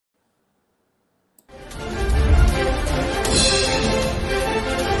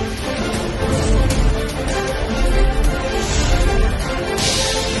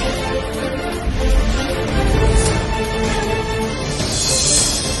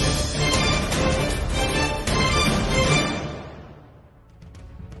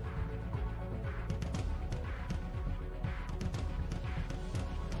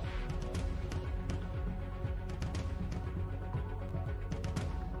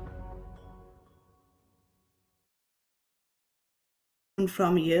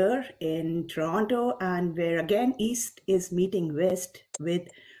from here in Toronto, and where again East is meeting West with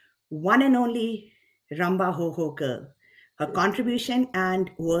one and only Ramba Ho Ho Girl. Her contribution and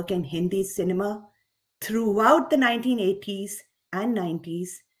work in Hindi cinema throughout the 1980s and 90s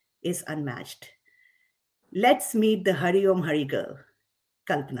is unmatched. Let's meet the Hari Om Hari Girl,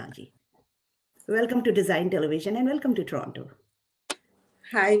 Kalpana ji. Welcome to Design Television and welcome to Toronto.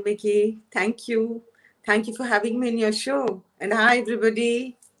 Hi, Mickey. Thank you. Thank you for having me in your show. And hi,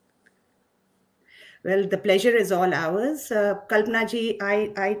 everybody. Well, the pleasure is all ours. Kalpana ji,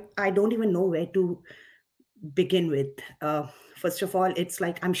 I don't even know where to begin with. First of all, it's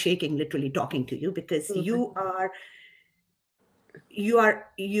like I'm shaking literally talking to you because you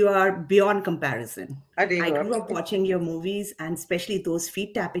are beyond comparison. I grew up watching your movies and especially those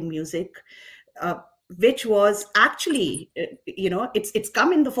feet tapping music, uh, which was actually, it's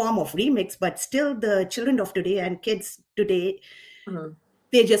come in the form of remix, but still the children of today and kids today,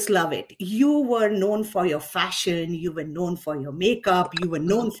 they just love it. You were known for your fashion, you were known for your makeup, you were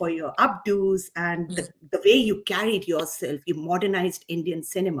known for your updos, and the way you carried yourself. You modernized Indian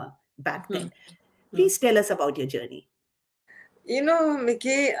cinema back then. Please tell us about your journey. You know,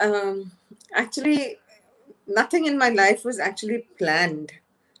 Mickey, actually, nothing in my life was actually planned.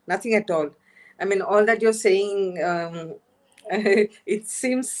 Nothing at all. I mean, all that you're saying, it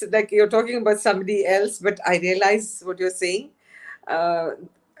seems like you're talking about somebody else, but I realize what you're saying. Uh,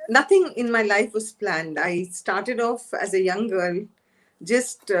 Nothing in my life was planned. I started off as a young girl,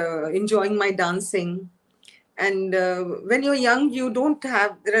 just enjoying my dancing. And when you're young, you don't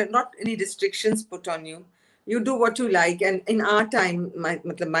have, there are not any restrictions put on you. You do what you like. And in our time,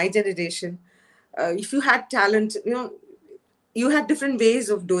 my generation, if you had talent, you had different ways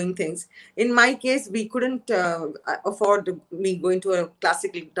of doing things. In my case, we couldn't afford me going to a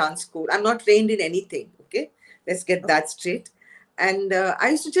classical dance school. I'm not trained in anything. Okay, let's get that straight. And I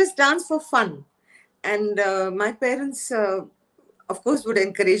used to just dance for fun. And my parents, of course, would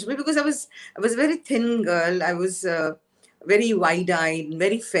encourage me because I was a very thin girl. I was very wide-eyed,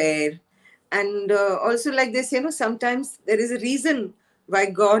 very fair, and also like this. Sometimes there is a reason why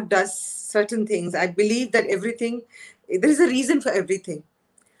God does certain things. I believe that everything, there is a reason for everything.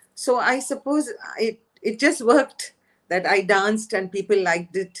 So I suppose it just worked that I danced and people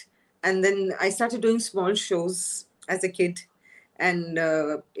liked it. And then I started doing small shows as a kid, and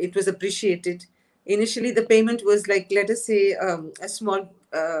it was appreciated. Initially, the payment was like, let us say, a small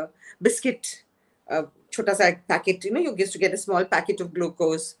biscuit, chota sa packet. You used to get a small packet of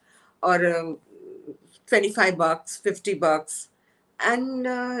glucose, or $25, $50. And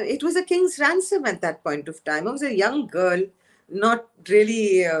it was a king's ransom at that point of time. I was a young girl, not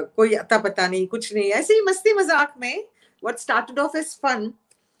really koi ata pata nahi, kuch nahi. ऐसे ही मस्ती मजाक में, what started off as fun.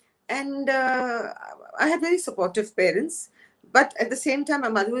 And I had very supportive parents. But at the same time, my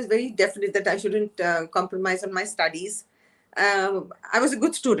mother was very definite that I shouldn't compromise on my studies. I was a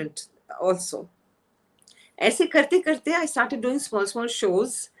good student also. ऐसे करते करते I started doing small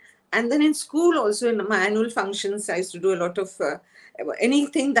shows. And then in school also, in my annual functions, I used to do a lot of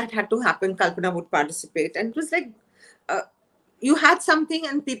anything that had to happen, Kalpana would participate. And it was like you had something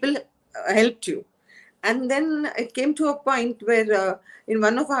and people helped you. And then it came to a point where in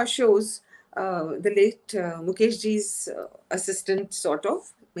one of our shows, the late Mukesh ji's assistant, sort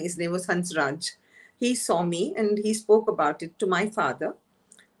of, his name was Hans Raj, he saw me and he spoke about it to my father.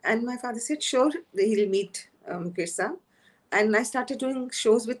 And my father said, sure, he'll meet Mukesh sir. And I started doing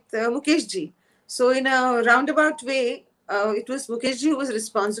shows with Mukesh ji. So in a roundabout way, it was Mukesh ji who was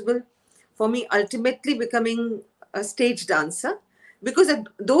responsible for me ultimately becoming a stage dancer. Because at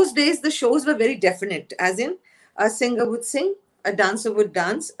those days, the shows were very definite, as in a singer would sing, a dancer would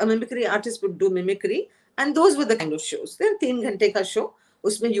dance, a mimicry artist would do mimicry, and those were the kind of shows. Then 3 घंटे का show,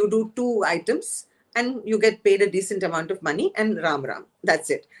 उसमें you do 2 items, and you get paid a decent amount of money, and ram ram, that's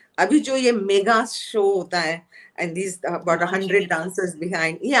it. अभी जो ये mega show होता है, and these about 100 dancers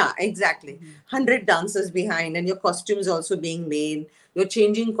behind, yeah, exactly, 100 dancers behind, and your costumes also being made, you're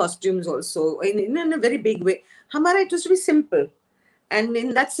changing costumes also in a very big way. हमारा it was to be simple, and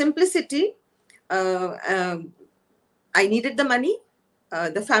in that simplicity, uh, um, I needed the money.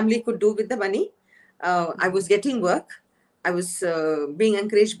 The family could do with the money. I was getting work. I was being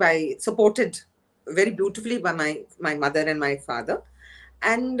encouraged supported very beautifully by my mother and my father.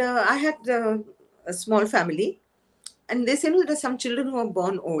 And I had a small family. And they say, no, there are some children who are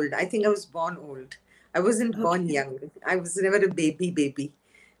born old. I think I was born old. I wasn't born young. I was never a baby.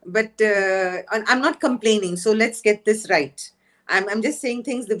 But I'm not complaining. So let's get this right. I'm just saying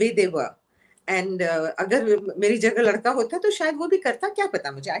things the way they were. And अगर मेरी जगह लड़का होता तो शायद वो भी करता, क्या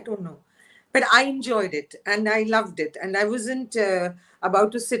पता मुझे, I don't know. but I enjoyed it and I loved it, and I wasn't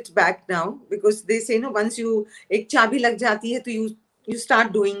about to sit back now, because they say, no, once you ek chabi lag jati hai, to you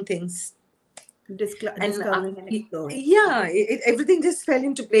start doing things. And Discovering and exploring. yeah, everything just fell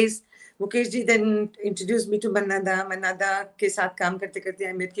into place. Mukesh ji then introduced me to Manada. Manada ke saath kaam karte karte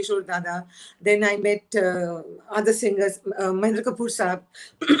I met Kishore Dada. Then I met other singers, Mahendra Kapoor Saab.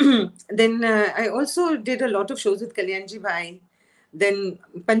 Then I also did a lot of shows with Kalyanji Bhai. Then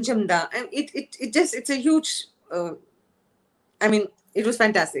Panchamda. And it's a huge I mean, it was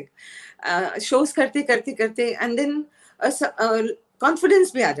fantastic. Shows karte karte karte, and then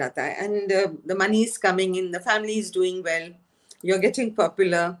confidence bhi aa jata hai, and the money is coming in, the family is doing well, you're getting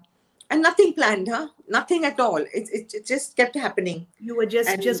popular, and nothing planned, huh? Nothing at all. It just kept happening, You were just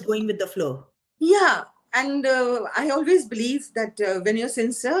and going with the flow. yeah, and I always believe that when you're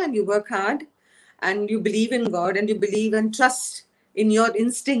sincere and you work hard and you believe in God and you believe and trust in your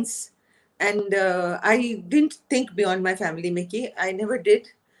instincts, and I didn't think beyond my family, Mickey. I never did.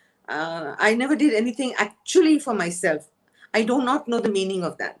 I never did anything actually for myself. I do not know the meaning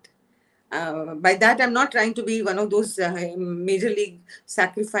of that. By that, I'm not trying to be one of those major league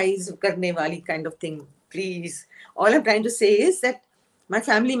sacrifice karne wali kind of thing. Please. All I'm trying to say is that my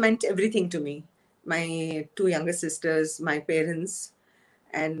family meant everything to me. My two younger sisters, my parents,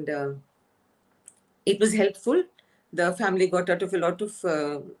 and it was helpful. The family got out of a lot of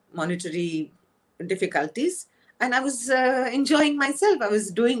monetary difficulties, and I was enjoying myself. I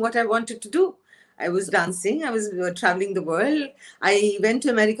was doing what I wanted to do. I was dancing. I was traveling the world. I went to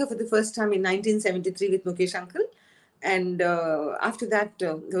America for the first time in 1973 with Mukesh Uncle, and after that,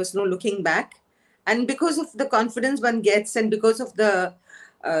 there was no looking back. And because of the confidence one gets, and because of the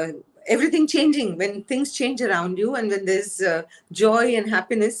uh, everything changing, when things change around you, and when there's joy and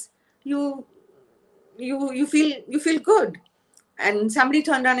happiness, you you feel good. And somebody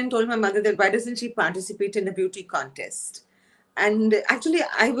turned around and told my mother that why doesn't she participate in a beauty contest? And actually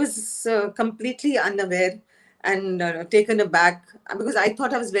I was completely unaware and taken aback, because I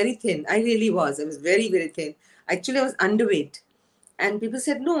thought I was very thin. I really was. I was very, very thin. Actually, I was underweight, and people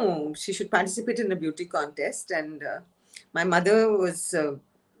said no, she should participate in a beauty contest. And my mother was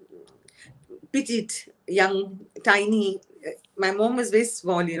petite, young, tiny. My mom was very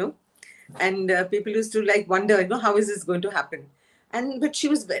small, and people used to like wonder, how is this going to happen? And but she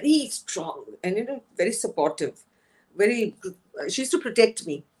was very strong and very supportive, very. She used to protect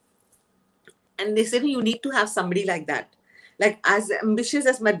me, and they said you need to have somebody like that, like as ambitious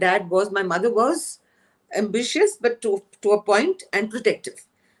as my dad was, my mother was ambitious but to a point, and protective.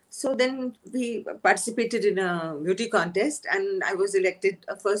 So then we participated in a beauty contest, and I was elected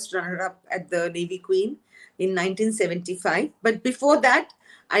a first runner up at the Navy Queen in 1975. But before that,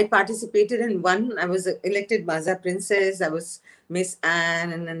 I participated in one. I was elected Maza Princess. I was Miss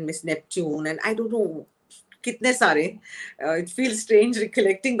Anne and then Miss Neptune, and I don't know kitne sare. It feels strange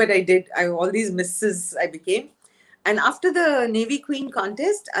recollecting, but I did. All these misses I became. And after the Navy Queen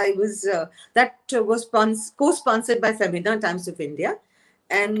contest, I was that was co-sponsored by Femina Times of India,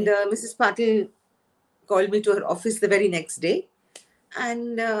 and Okay. Mrs. Patil called me to her office the very next day,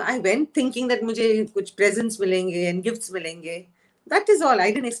 and I went thinking that मुझे कुछ presents मिलेंगे and gifts मिलेंगे. That is all.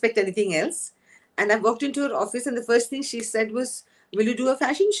 I didn't expect anything else. And I walked into her office, and the first thing she said was, "Will you do a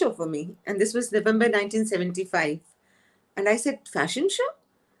fashion show for me?" And this was November 1975. And I said, "Fashion show?"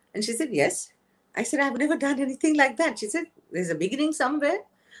 And she said, "Yes." I said, "I've never done anything like that." She said, "There's a beginning somewhere.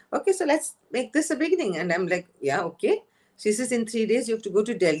 Okay, so let's make this a beginning." And I'm like, "Yeah, okay." She says, "In 3 days, you have to go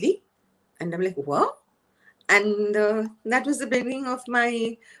to Delhi." And I'm like, "What?" And that was the beginning of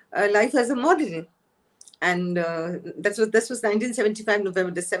my life as a model. And this was 1975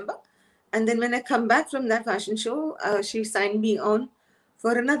 November December. And then when I come back from that fashion show, she signed me on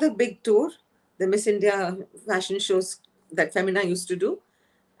for another big tour, the Miss India fashion shows that Femina used to do,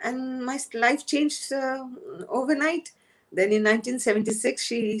 and my life changed overnight. Then in 1976,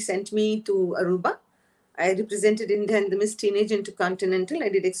 she sent me to Aruba. I represented India in the Miss Teenage Intercontinental. I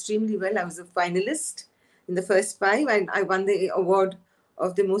did extremely well. I was a finalist in the first five. I won the award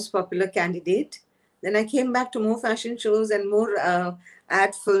of the most popular candidate. Then I came back to more fashion shows and more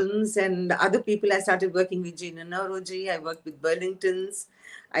ad films and other people. I started working with Gina Nauroji. I worked with Burlingtons.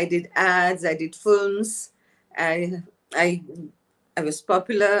 I did ads. I did films. I I I was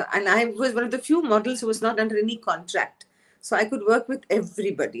popular, and I was one of the few models who was not under any contract. So I could work with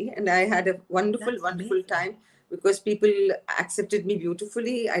everybody, and I had a wonderful, That's wonderful amazing. time because people accepted me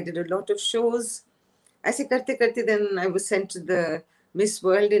beautifully. I did a lot of shows. ऐसे करते करते then I was sent to the Miss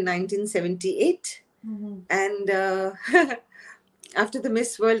World in 1978, Mhm. and after the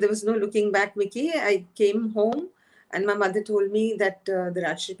Miss World there was no looking back, Mickey. I came home And my mother told me that the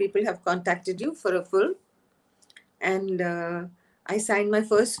Rajshri people have contacted you for a film. And I signed my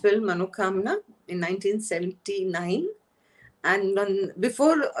first film, Manokamna, in 1979. And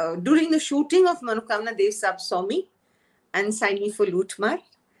during the shooting of Manokamna, Dev Saab saw me and signed me for Lootmar.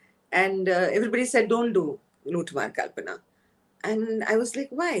 And everybody said, don't do Lootmar, Kalpana. And I was like,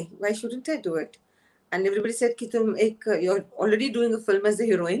 why? Why shouldn't I do it? And everybody said, Ki you're already doing a film as a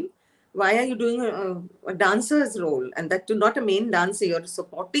heroine. Why are you doing a dancer's role? And that too, not a main dancer, you're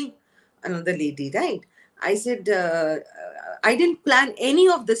supporting another lady, right? I said, I didn't plan any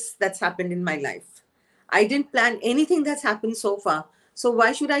of this that's happened in my life. I didn't plan anything that's happened so far. So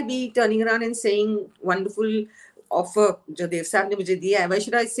why should I be turning around and saying wonderful offer, jo Dev Sahab ne mujhe diya hai, why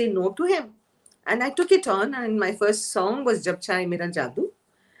should I say no to him? And I took it on, and my first song was Jab Chaye Mera Jadoo.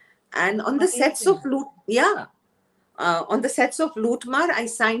 And on the sets of Lootmar, I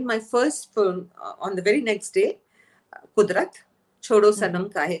signed my first film on the very next day, Kudrat, Chodo Sanam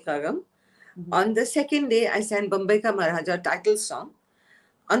Kahe Kagam. On the second day, I sang Bombay Ka Maharaja title song.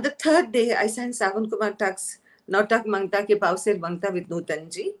 On the third day, I sang Savan Kumar Tak's Nautak Mangta Ke Pav Se Mangta with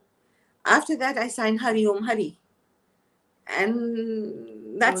Nutanji. After that, I sang Hari Om Hari.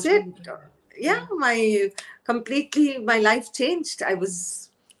 And that's it. Yeah, my life changed. I was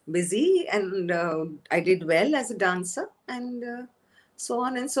busy, and I did well as a dancer, and so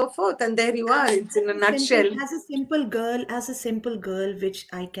on and so forth. And there you are. It's in a nutshell. As a simple girl, which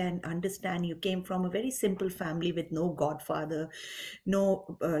I can understand, you came from a very simple family with no godfather,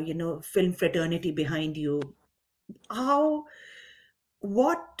 no, film fraternity behind you. How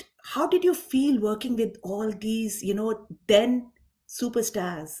how did you feel working with all these, then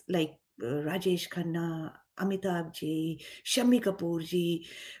superstars like Rajesh Khanna, Amitabh ji, Shammi Kapoor ji?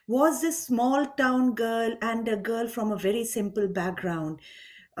 Was this small town girl and a girl from a very simple background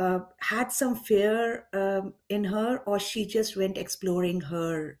had some fear in her, or she just went exploring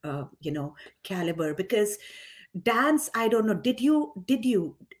her, caliber? Because dance, I don't know, did you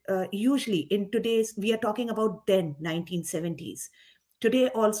usually in today's, we are talking about then 1970s. Today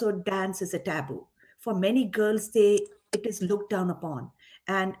also dance is a taboo. For many girls, it is looked down upon.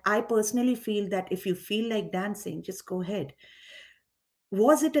 And I personally feel that if you feel like dancing, just go ahead.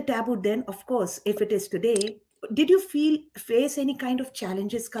 Was it a taboo then? Of course, if it is today, did you face any kind of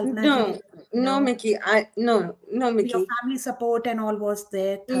challenges, Kalpana ji, No, with, no, Mickey. No, your Mickey. family support and all was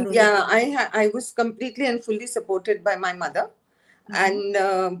there thoroughly? Yeah, I was completely and fully supported by my mother. Mhm.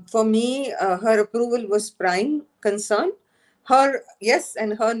 And for me, her approval was prime concern. Her yes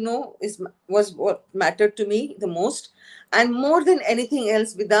and her no was what mattered to me the most. And more than anything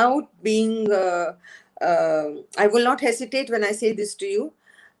else, without being, I will not hesitate when I say this to you.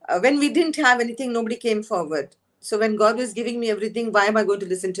 When we didn't have anything, nobody came forward. So when God was giving me everything, why am I going to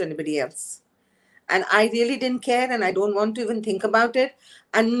listen to anybody else? And I really didn't care, and I don't want to even think about it.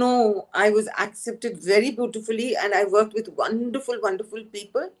 And no, I was accepted very beautifully, and I worked with wonderful, wonderful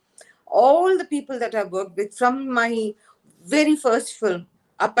people. All the people that I worked with from my very first film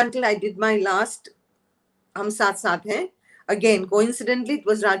up until I did my last Hum Saath Saath Hain. Again, coincidentally, it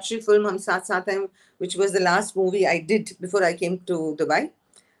was Rajshri film Hum Saath Saath Hain, which was the last movie I did before I came to Dubai.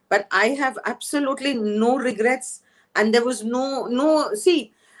 But I have absolutely no regrets, and there was no.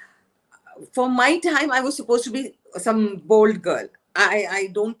 See, for my time, I was supposed to be some bold girl. I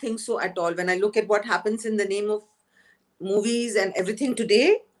don't think so at all. When I look at what happens in the name of movies and everything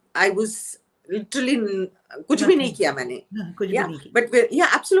today, I was literally kuch bhi nahi Nothing. kiya maine. कुछ भी Yeah, नहीं की. but yeah,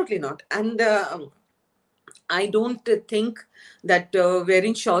 absolutely not. And I don't think that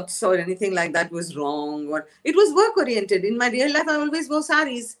wearing shorts or anything like that was wrong, or it was work oriented. In my real life, I always wore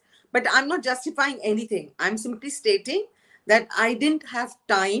saris, but I'm not justifying anything. I'm simply stating that I didn't have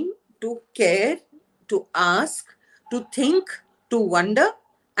time to care, to ask, to think, to wonder,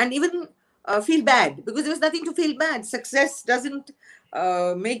 and even feel bad, because there was nothing to feel bad. Success doesn't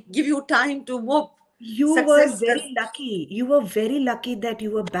make give you time to whoop. You were Success does. very lucky. You were very lucky that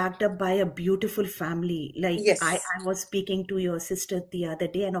you were backed up by a beautiful family. Like Yes, I was speaking to your sister the other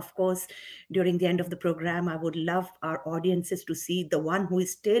day, and of course, during the end of the program, I would love our audiences to see the one who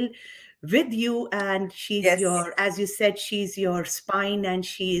is still with you, and she's yes, your, as you said, she's your spine, and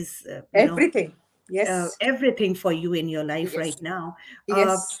she's, everything. Yes, everything for you in your life right yes. now.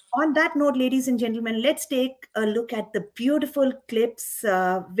 Yes, On that note, ladies and gentlemen, let's take a look at the beautiful clips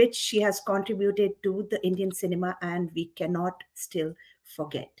which she has contributed to the Indian cinema, and we cannot still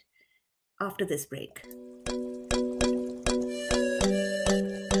forget after this break.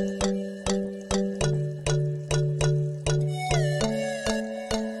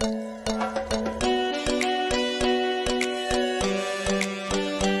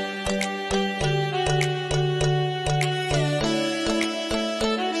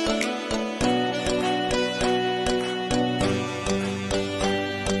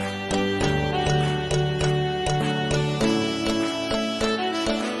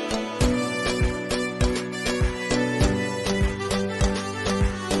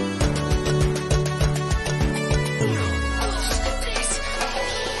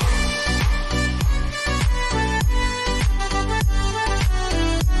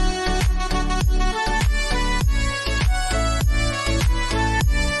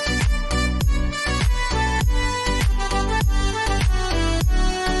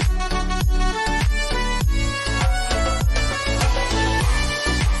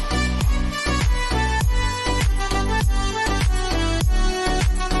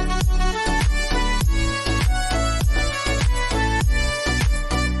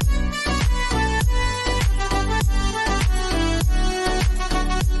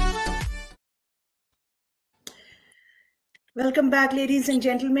 Welcome back, ladies and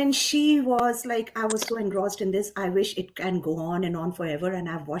gentlemen. She was like, I was so engrossed in this. I wish it can go on and on forever. And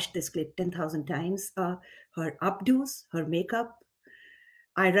I've watched this clip 10,000 times. Her updos, her makeup.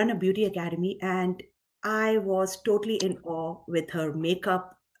 I run a beauty academy and I was totally in awe with her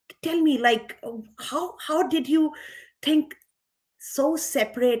makeup. Tell me, like, how did you think so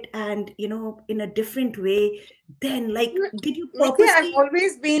separate and, in a different way? Then, like, did you Nikki, I've purposely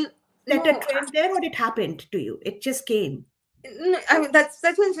always been set a no. trend there or it happened to you? It just came. No, I mean, that's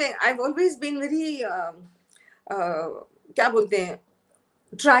what I'm saying. I've always been very uh, क्या बोलते हैं,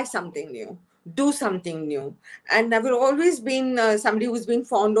 try something new, do something new. And I've always been somebody who's been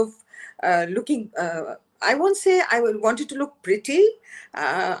fond of looking. I won't say wanted to look pretty.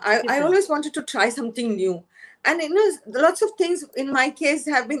 I Different. always wanted to try something new, and lots of things in my case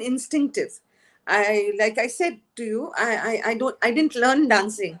have been instinctive. Like I said to you, I didn't learn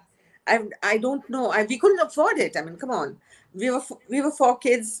dancing. I don't know. We couldn't afford it. I mean, come on. We were four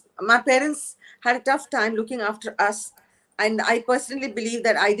kids. My parents had a tough time looking after us, and I personally believe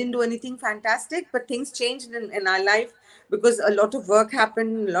that I didn't do anything fantastic, but things changed in our life because a lot of work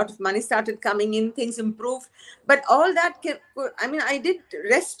happened, a lot of money started coming in, things improved. But all that I mean, I did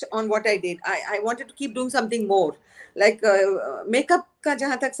rest on what I did. I wanted to keep doing something more, like makeup ka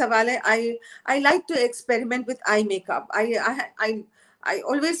jahan tak sawal hai. I like to experiment with eye makeup. I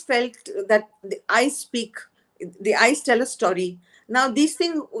always felt that the eyes speak, the eyes tell a story. Now these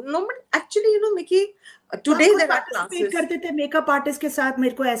things, no, but actually, Mickey, तो आप today खुद there are participate classes. करते थे makeup artist के साथ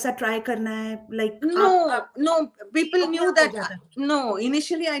मेरे को ऐसा ट्राई करना है लाइक आप No, no, people अपने knew आप हो that. जाता No,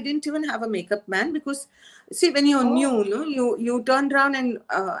 initially I didn't even have a makeup man because, see, when you're oh new, no, you turn around and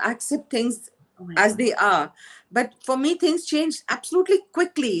accept things oh my as God they are. But for me, things changed absolutely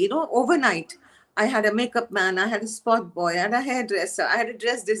quickly, overnight. I had a makeup man, I had a spot boy, I had a hairdresser, I had a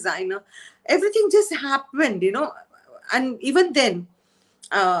dress designer. Everything just happened. And even then,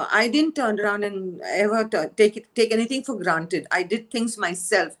 I didn't turn around and ever take anything for granted. I did things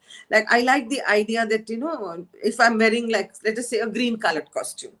myself. Like I like the idea that if I'm wearing, like, let us say, a green colored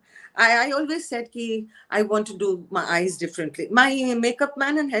costume, I always said ki I want to do my eyes differently. My makeup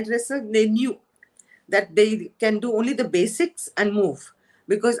man and hairdresser, they knew that they can do only the basics and move,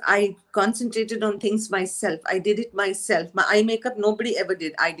 because I concentrated on things myself. I did it myself. My eye makeup, nobody ever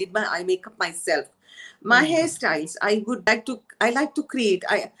did. I did my eye makeup myself. Oh My my God hairstyles, I like to create.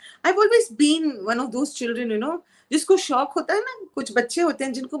 I've always been one of those children, जिसको शौक होता है ना, कुछ बच्चे होते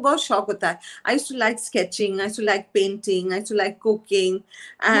हैं जिनको बहुत शौक होता है. I used to like sketching, I used to like painting, I used to like cooking.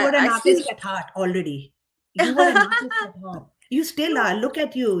 you were an I still artist at heart already you were an artist at heart you still are look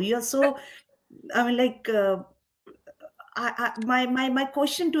at you you're so I mean like my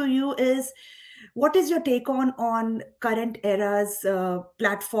question to you is what is your take on current era's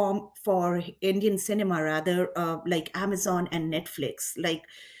platform for Indian cinema rather like Amazon and Netflix like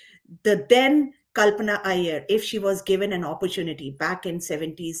the then Kalpana Iyer if she was given an opportunity back in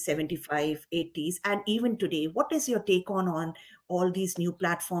 70s 75 80s and even today what is your take on all these new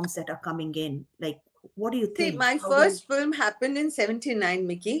platforms that are coming in like what do you See, think my how do you first film happened in 79,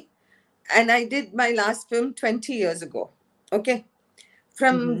 Mickey, and I did my last film 20 years ago. Okay.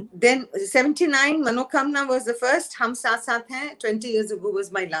 From Mhm. then, 79, Manokamna was the first, Hum Saath Saath Hain, 20 years ago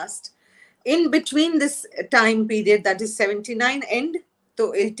was my last. In between this time period, that is 79 end,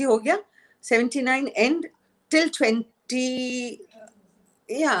 to 80 ho gaya, 79 end till 20,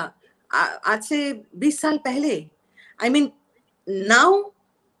 yeah, आज से 20 साल पहले. I mean, now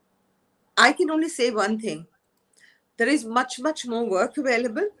I can only say one thing. There is much, much more work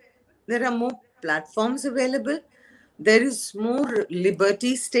available. There are more platforms available. There is more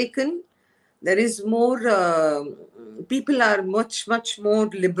liberties taken. There is more, people are much, much more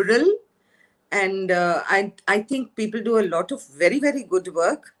liberal. And I think people do a lot of very, very good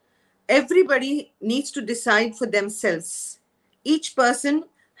work. Everybody needs to decide for themselves. Each person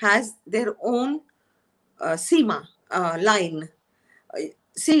has their own seema, line.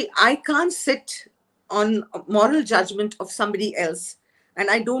 See, I can't sit on a moral judgment of somebody else, and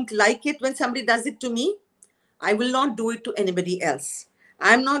I don't like it when somebody does it to me. I will not do it to anybody else.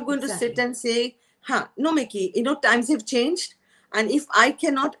 I'm not going to sit Exactly. and say, huh, no, Mickey, times have changed. And if I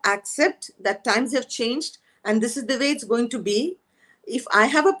cannot accept that times have changed and this is the way it's going to be, if I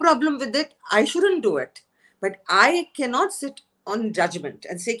have a problem with it, I shouldn't do it. But I cannot sit on judgment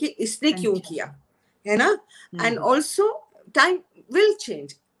and say, कि इसने क्यों Thank किया, है ना? And you. also, time will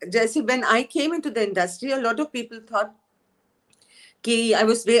change. Just when I came into the industry, a lot of people thought I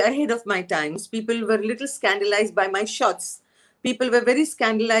was way ahead of my times. People were a little scandalized by my shots. People were very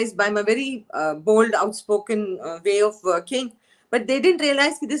scandalized by my very bold, outspoken way of working. But they didn't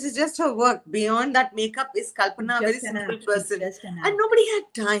realize that this is just her work. Beyond that, makeup is It's Kalpana, a very just an simple act. It's person. just an And act. nobody had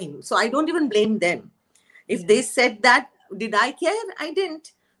time. So I don't even blame them. If Yeah. they said that, did I care? I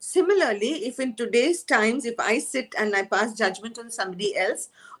didn't. Similarly, if in today's times, if I sit and I pass judgment on somebody else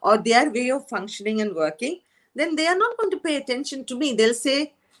or their way of functioning and working, then they are not going to pay attention to me. They'll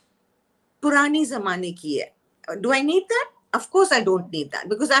say, पुरानी जमाने की है. Do I need that? Of course, I don't need that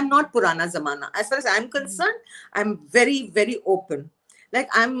because I'm not Purana Zamana. As far as I'm concerned, I'm very, very open. Like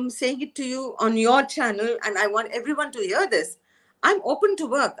I'm saying it to you on your channel, and I want everyone to hear this. I'm open to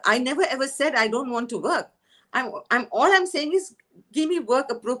work. I never ever said I don't want to work. I'm all I'm saying is give me work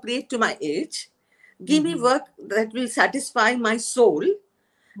appropriate to my age. Give me Mm-hmm. work that will satisfy my soul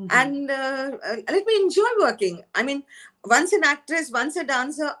Mm-hmm. and let me enjoy working. I mean, once an actress, once a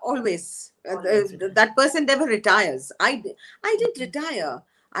dancer, always. Always return. That person never retires. I didn't Mhm. retire.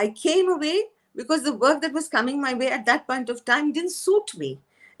 I came away because the work that was coming my way at that point of time didn't suit me.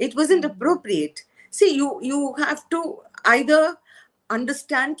 It wasn't Mhm. appropriate. See, you have to either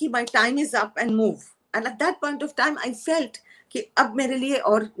understand कि my time is up and move. And at that point of time, I felt कि अब मेरे लिए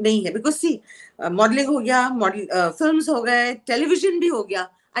और नहीं है. Because see, modeling हो गया, films हो गए, television भी हो गया.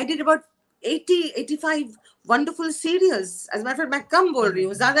 I did about 80, 85 wonderful serials. As a matter of fact, मैं कम बोल Oh रही my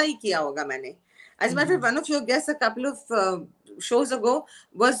हूँ, God. ज़्यादा ही किया होगा मैंने. As a matter of Mhm. fact, one of your guests a couple of shows ago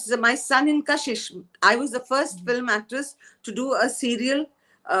was my son in Kashish. I was the first film actress to do a serial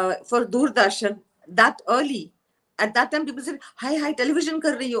for Doordarshan that early. At that time, people said, hi, television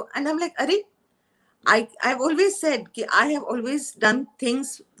kar rahi ho. And I'm like, Are, I've always said that I have always done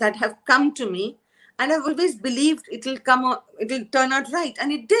things that have come to me, and I've always believed it'll turn out right,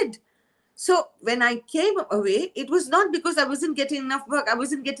 and it did. So when I came away, it was not because I wasn't getting enough work. I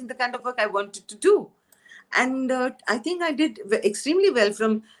wasn't getting the kind of work I wanted to do. And I think I did extremely well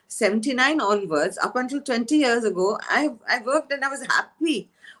from 79 onwards up until 20 years ago. I worked and I was happy.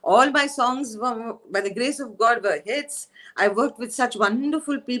 All my songs were, by the grace of God, were hits. I worked with such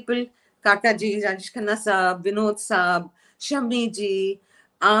wonderful people: Kaka ji, Rajesh Khanna Saab, Vinod Saab, Shami ji,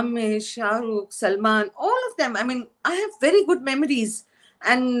 Amish, Shahrukh, Salman, all of them. I mean, I have very good memories.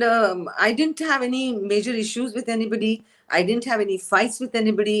 And I didn't have any major issues with anybody. I didn't have any fights with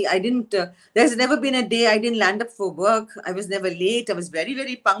anybody. I didn't, there's never been a day I didn't land up for work. I was never late. I was very,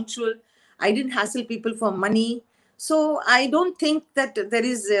 very punctual. I didn't hassle people for money. So I don't think that there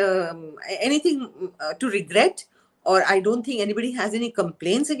is anything to regret, or I don't think anybody has any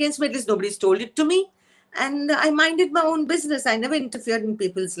complaints against me. At least nobody's told it to me. And I minded my own business. I never interfered in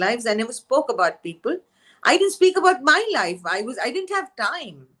people's lives. I never spoke about people. I didn't speak about my life. I didn't have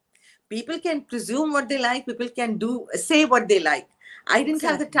time. People can presume what they like. People can say what they like. I didn't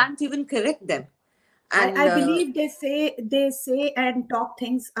have the Exactly. time to even correct them. I And believe they say and talk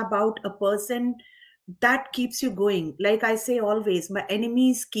things about a person that keeps you going. Like I say always, my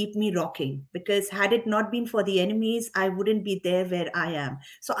enemies keep me rocking because had it not been for the enemies, I wouldn't be there where I am.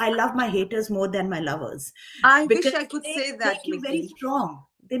 So I love my haters more than my lovers I wish because I could they say that, make you very Mickey. strong.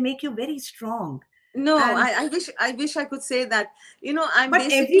 They make you very strong. No, And I wish I could say that. I'm but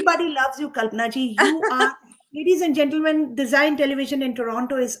basically. everybody loves you, Kalpana ji. You are, ladies and gentlemen, Design Television in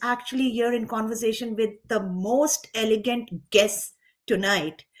Toronto is actually here in conversation with the most elegant guest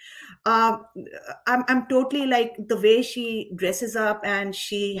tonight. Uh, I'm totally like the way she dresses up and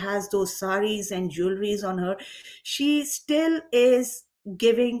she has those saris and jewelries on her. She still is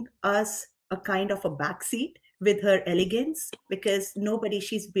giving us a kind of a backseat with her elegance because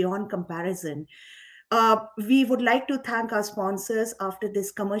she's beyond comparison. We would like to thank our sponsors after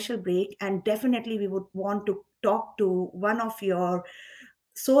this commercial break, and definitely we would want to talk to one of your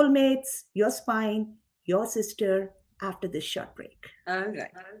soulmates, your spine, your sister after this short break. All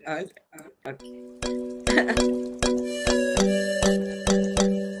right. All right. Okay.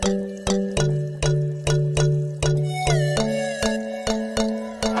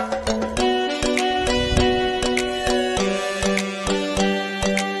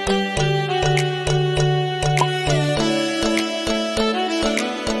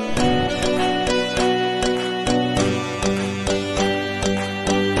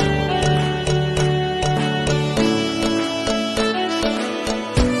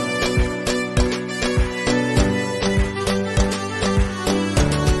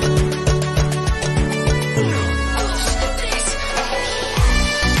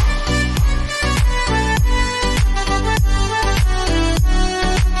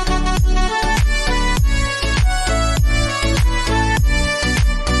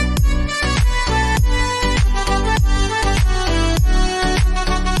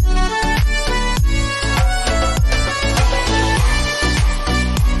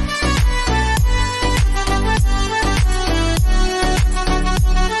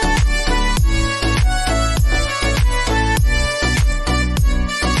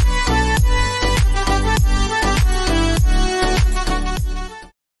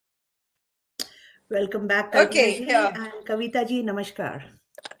 Welcome back, Kalpana Okay, ji yeah. and Kavita ji. Namaskar.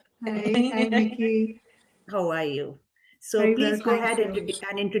 Hi, Mickey. How are you? So Very well, please go thank ahead you.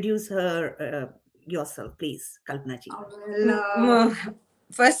 and introduce her yourself, please, Kalpana ji. Well,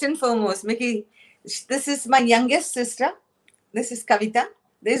 First and foremost, Mickey, this is my youngest sister. This is Kavita.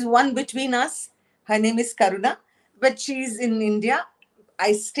 There's one between us. Her name is Karuna, but she's in India.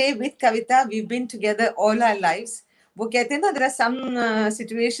 I stay with Kavita. We've been together all our lives. वो कहते हैं ना, there are some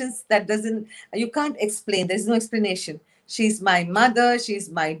situations that doesn't, you can't explain. There's no explanation. She's my mother. She's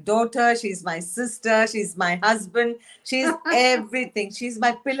my daughter. She's my sister. She's my husband. She's everything. She's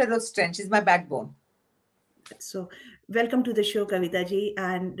my pillar of strength. She's my backbone. So welcome to the show, Kavita ji.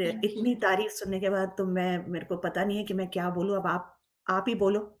 And thank you. इतनी तारीफ सुनने के बाद तो मैं मेरे को पता नहीं है कि मैं क्या बोलूं. अब आप ही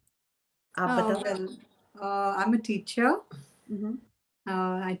बोलो. आप बताओ. Well, I'm a teacher. Mhm.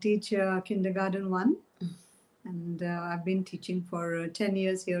 I teach kindergarten one, and I've been teaching for 10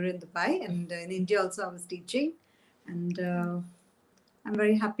 years here in Dubai, and in India also I was teaching, and I'm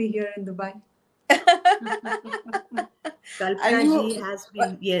very happy here in Dubai. Are Kalpana you? ji has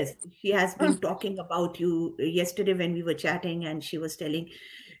been, yes, she has been talking about you yesterday when we were chatting, and she was telling,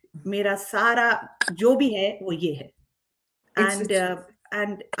 मेरा सारा जो भी है वो ये है. It's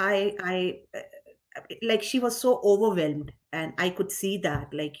and like she was so overwhelmed, and I could see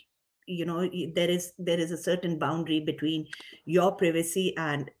that, like, there is a certain boundary between your privacy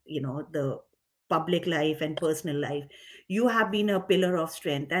and the public life and personal life. You have been a pillar of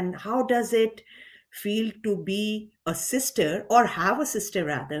strength. And how does it feel to be a sister, or have a sister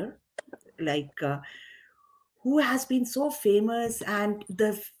rather, like, who has been so famous, and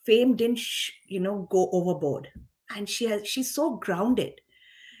the fame didn't go overboard, and she's so grounded.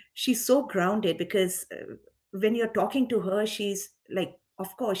 She's so grounded because when you're talking to her, she's like,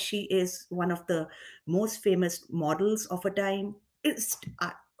 of course she is one of the most famous models of a time.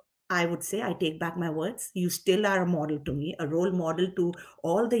 I would say, I take back my words, you still are a model to me, a role model to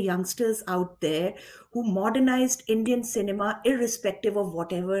all the youngsters out there who modernized Indian cinema irrespective of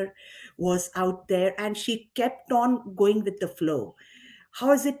whatever was out there, and she kept on going with the flow.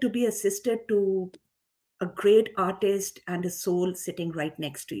 How is it to be a sister to a great artist and a soul sitting right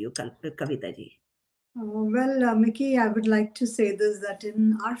next to you, Kavita ji? Well, Mickey, I would like to say this, that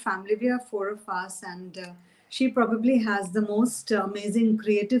in our family we are four of us, and she probably has the most amazing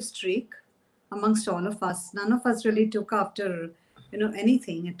creative streak amongst all of us. None of us really took after,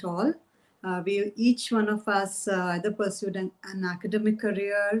 anything at all. We each one of us either pursued an academic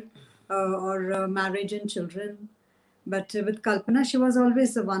career or marriage and children. But with Kalpana, she was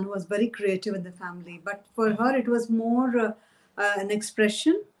always the one who was very creative in the family. But for her, it was more an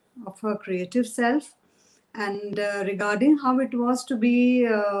expression of her creative self. And regarding how it was to be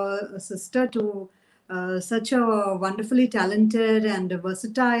a sister to such a wonderfully talented and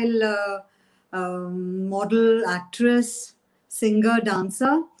versatile model, actress, singer,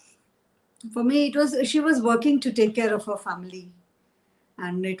 dancer, for me, it was she was working to take care of her family,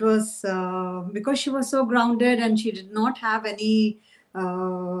 and it was because she was so grounded and she did not have any Cares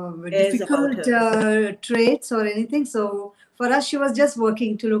about difficult her. traits or anything. So for us, she was just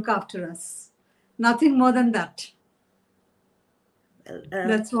working to look after us, nothing more than that. Well,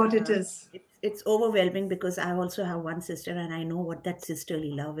 That's what it is. it's overwhelming because I also have one sister, and I know what that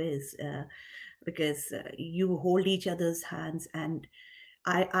sisterly love is, because you hold each other's hands. And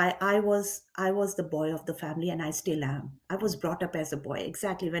I was the boy of the family, and I still am. I was brought up as a boy.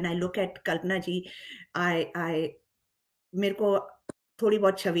 Exactly. When I look at Kalpana ji, I मेरे को थोड़ी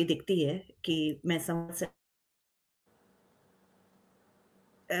बहुत छवि दिखती है कि मैं समझ सकती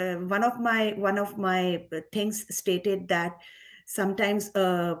हूँ. One of my things stated that sometimes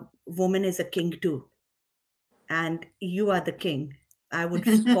a woman is a king too, and you are the king. I would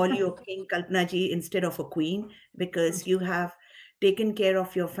call you a king, Kalpana ji, instead of a queen, because you have taken care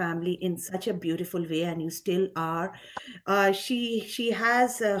of your family in such a beautiful way, and you still are. She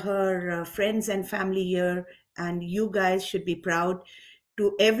has her friends and family here, and you guys should be proud.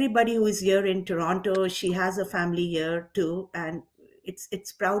 To everybody who is here in Toronto, she has a family here too, and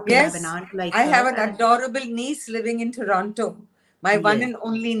it's proud to have an Yes, aunt like I have her. an And adorable niece living in Toronto. My one yes, and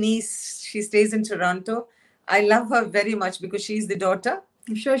only niece, she stays in Toronto. I love her very much because she's the daughter.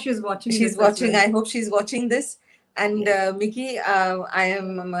 I'm sure she's watching She's this as watching. well. I hope she's watching this. And yes. Mickey, I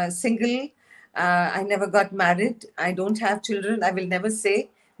am single. I never got married. I don't have children. I will never say,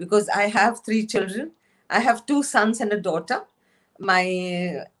 because I have three children. I have two sons and a daughter.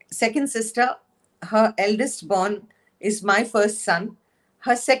 My second sister, her eldest born is my first son.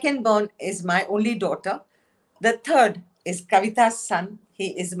 Her second born is my only daughter. The third is Kavita's son. He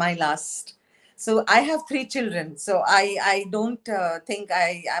is my last. So I have three children. So I don't think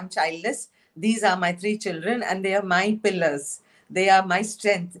I am childless. these are my three children and they are my pillars. They are my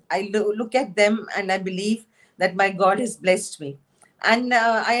strength. I look at them and I believe that my God has blessed me. And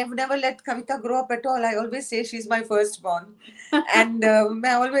I have never let Kavita grow up at all. I always say she's my firstborn. And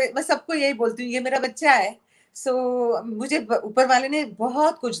मैं सबको यही बोलती हूँ, ये मेरा बच्चा है. So मुझे ऊपर वाले ने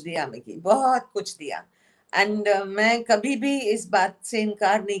बहुत कुछ दिया, मिकी, बहुत कुछ दिया. एंड मैं कभी भी इस बात से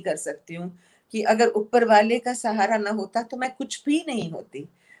इनकार नहीं कर सकती हूँ कि अगर ऊपर वाले का सहारा ना होता तो मैं कुछ भी नहीं होती.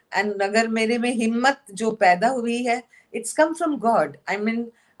 एंड अगर मेरे में हिम्मत जो पैदा हुई है, it's come from God. I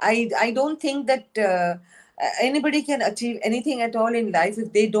mean, I don't think that anybody can achieve anything at all in life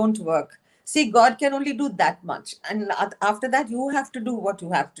if they don't work. See, God can only do that much, and after that you have to do what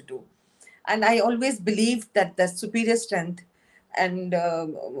you have to do. And I always believe that the superior strength, and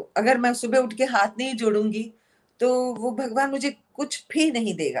अगर मैं सुबह उठ के हाथ नहीं जोड़ूंगी तो वो भगवान मुझे कुछ भी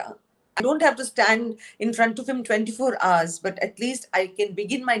नहीं देगा. I don't have to stand in front of him 24 hours, but at least I can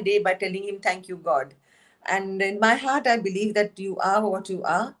begin my day by telling him, thank you, God. And in my heart, I believe that you are what you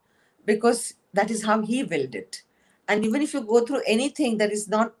are because that is how he willed it. And even if you go through anything that is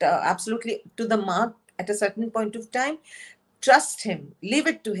not absolutely to the mark at a certain point of time, trust him, leave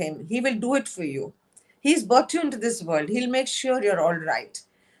it to him. He will do it for you. He's brought you into this world. He'll make sure you're all right.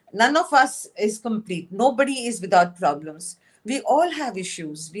 None of us is complete. Nobody is without problems. We all have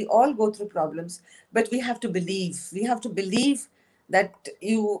issues. We all go through problems. But we have to believe. We have to believe that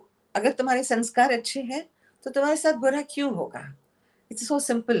you, अगर तुम्हारे संस्कार अच्छे हैं तो तुम्हारे साथ बुरा क्यों होगा? It's so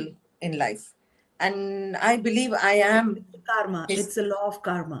simple in life. And I believe I am Karma. his. It's a law of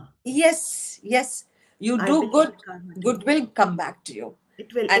karma. Yes, yes. You I do believe good, in karma too. good will come back to you.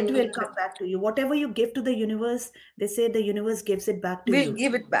 It And will come back to you. Whatever you give to the universe, they say the universe gives it back to we'll you.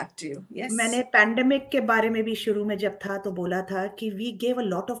 give it back to you. मैंने Yes. Pandemic के बारे में भी शुरू में जब था तो बोला था कि we gave a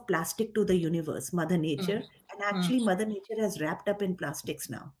lot of plastic to the universe, mother nature, and actually mother nature has wrapped up in plastics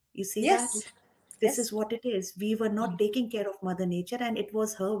now. You see that? Yes. This is Yes. what it is. We were not taking care of mother nature and it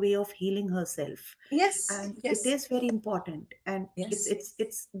was her way of healing herself. Yes. And it Yes. is very important. And Yes.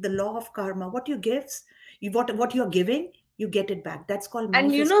 it's the law of karma. What you give, what you're giving, you get it back. That's called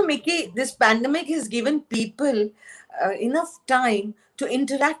And you know, manifestation. Mickey, this pandemic has given people enough time to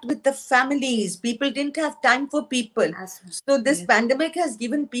interact with the families. People didn't have time for people. As well. So this Yes. pandemic has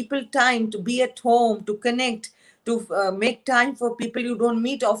given people time to be at home, to connect, to make time for people you don't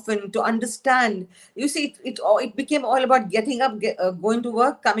meet often, to understand. You see, it became all about getting up, going to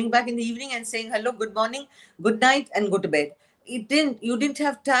work, coming back in the evening and saying hello, good morning, good night, and go to bed. You didn't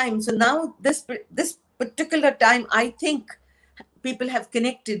have time. So now this particular time, I think people have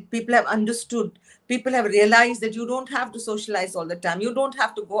connected, people have understood, people have realized that you don't have to socialize all the time, you don't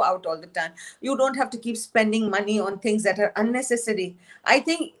have to go out all the time, you don't have to keep spending money on things that are unnecessary. I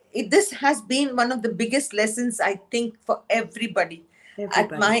think this has been one of the biggest lessons, I think, for everybody. At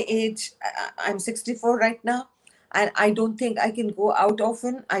Everybody. my age, I'm 64 right now, and I don't think I can go out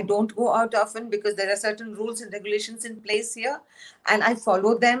often. I don't go out often because there are certain rules and regulations in place here, and I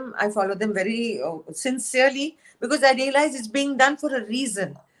follow them. I follow them very sincerely because I realize it's being done for a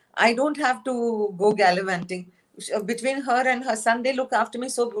reason. I don't have to go gallivanting. Between her and her son, they look after me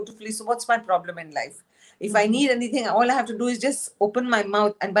so beautifully. So what's my problem in life? If I need anything, all I have to do is just open my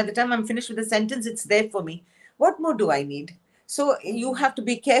mouth, and by the time I'm finished with the sentence, it's there for me. What more do I need? So you have to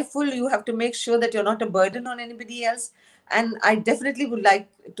be careful. You have to make sure that you're not a burden on anybody else. And I definitely would like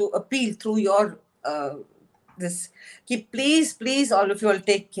to appeal through your this. Keep, please, all of you all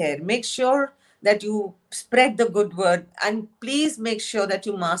take care. Make sure that you spread the good word, and please make sure that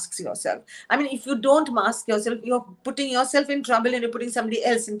you mask yourself. I mean, if you don't mask yourself, you're putting yourself in trouble and you're putting somebody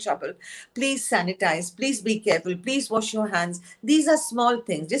else in trouble. Please sanitize. Please be careful. Please wash your hands. These are small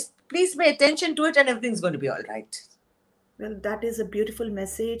things. Just please pay attention to it, and everything's going to be all right. Well, that is a beautiful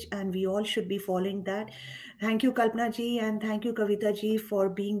message, and we all should be following that. Thank you, Kalpana ji, and thank you, Kavita ji, for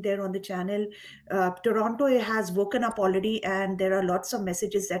being there on the channel. Toronto has woken up already, and there are lots of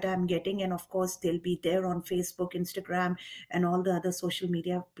messages that I'm getting, and of course, they'll be there on Facebook, Instagram, and all the other social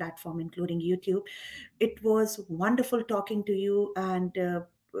media platform, including YouTube. It was wonderful talking to you, and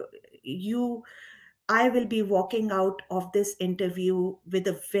you I will be walking out of this interview with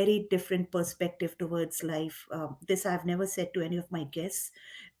a very different perspective towards life. This I've never said to any of my guests,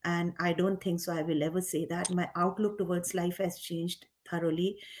 and I don't think so I will ever say that. My outlook towards life has changed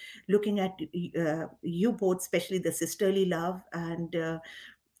thoroughly. Looking at you both, especially the sisterly love, and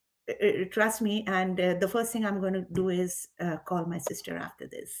trust me. And the first thing I'm going to do is call my sister after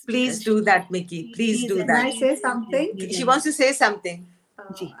this Please because do that, Mickey. Please she's do Can that. I she's say is something? She needing. wants to say something.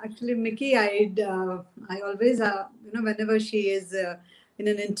 Ji. Actually, Mickey, I always, whenever she is in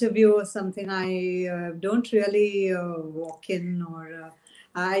an interview or something, I don't really walk in or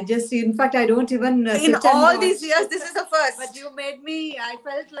I just, in fact, I don't even In sit and all watch. these years, this is the first. But you made me, I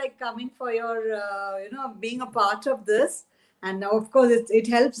felt like coming for your, being a part of this. And now, of course, it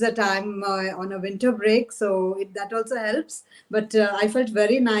helps that I'm on a winter break, so that also helps. But I felt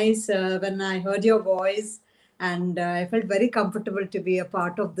very nice when I heard your voice, and I felt very comfortable to be a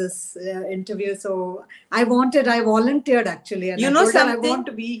part of this interview. So I volunteered actually, and You I know told her I something? want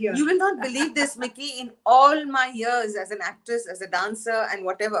to be here. You will not believe this, Mickey. In all my years as an actress, as a dancer, and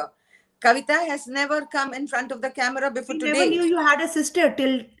whatever, Kavita has never come in front of the camera before We never today. knew you had a sister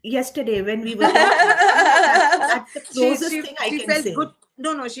till yesterday when we were talking. That's the she closest she thing I she can felt good. say.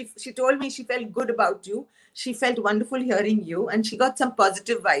 No, she told me she felt good about you. She felt wonderful hearing you, and she got some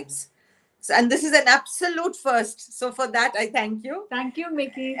positive vibes. So, and this is an absolute first. So for that, I thank you. Thank you,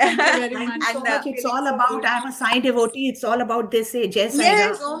 Mickey. Thank you very Thank you much. so And much. I'm It's feeling all so about, good. I'm a Sai devotee. It's all about, they say, Jai Sai Ram.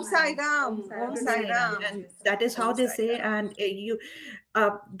 yes, Om Sai Ram, Om Good Sai Sai Ram. Ram, And that is how Om they Sai say. Ram.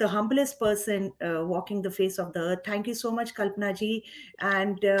 And the humblest person walking the face of the earth. Thank you so much, Kalpana ji.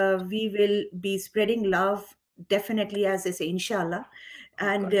 And we will be spreading love, definitely, as they say, inshallah. Of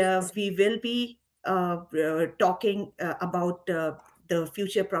And course. we will be talking about the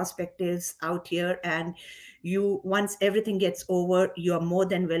future perspectives out here. And you, once everything gets over, you are more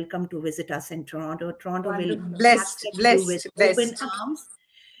than welcome to visit us in Toronto. Toronto will Wonderful. Blessed, accept you with blessed, open blessed. arms.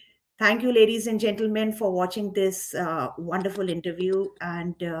 Thank you, ladies and gentlemen, for watching this wonderful interview,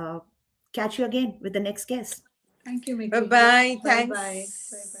 and catch you again with the next guest. Thank you, Bye Mickey. bye. Bye bye. Bye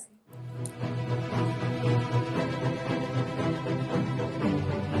Thanks. bye.